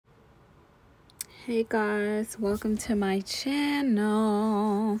Hey guys, welcome to my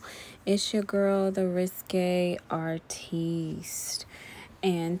channel. It's your girl, the Risqué artiste,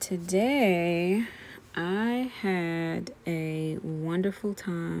 and today I had a wonderful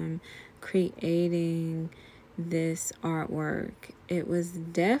time creating this artwork. It was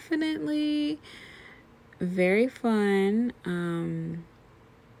definitely very fun.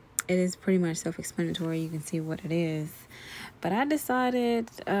 It is pretty much self-explanatory. You can see what it is, but I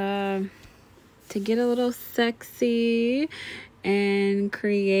decided to get a little sexy and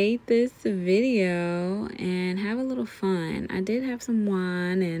create this video and have a little fun. I did have some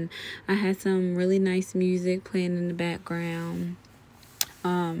wine and I had some really nice music playing in the background.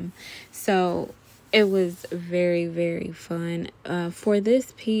 So it was very, very fun. For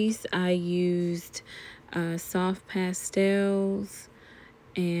this piece, I used soft pastels,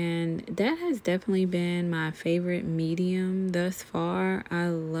 and that has definitely been my favorite medium thus far. I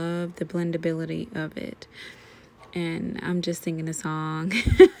love the blendability of it. And I'm just singing a song.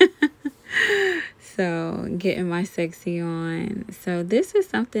 So getting my sexy on. So this is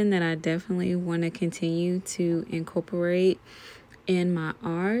something that I definitely want to continue to incorporate in my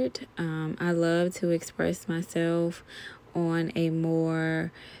art. I love to express myself on a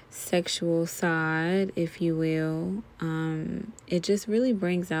more sexual side, if you will. It just really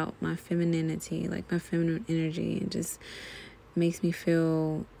brings out my femininity, like my feminine energy, and just makes me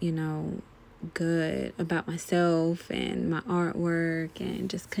feel, good about myself and my artwork and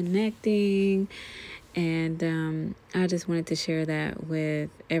just connecting. And I just wanted to share that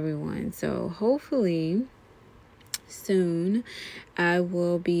with everyone. So hopefully soon I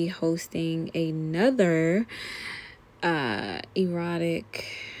will be hosting another erotic,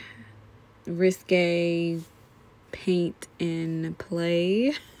 risque paint and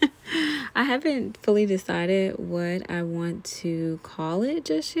play. I haven't fully decided what I want to call it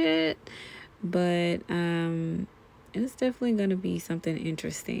just yet, but it's definitely going to be something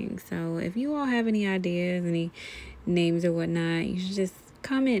interesting. So if you all have any ideas, any names or whatnot, you should just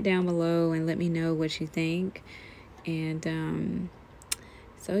comment down below and let me know what you think. And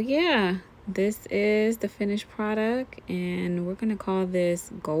so yeah, this is the finished product, and we're gonna call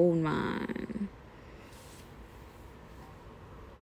this GoldMind.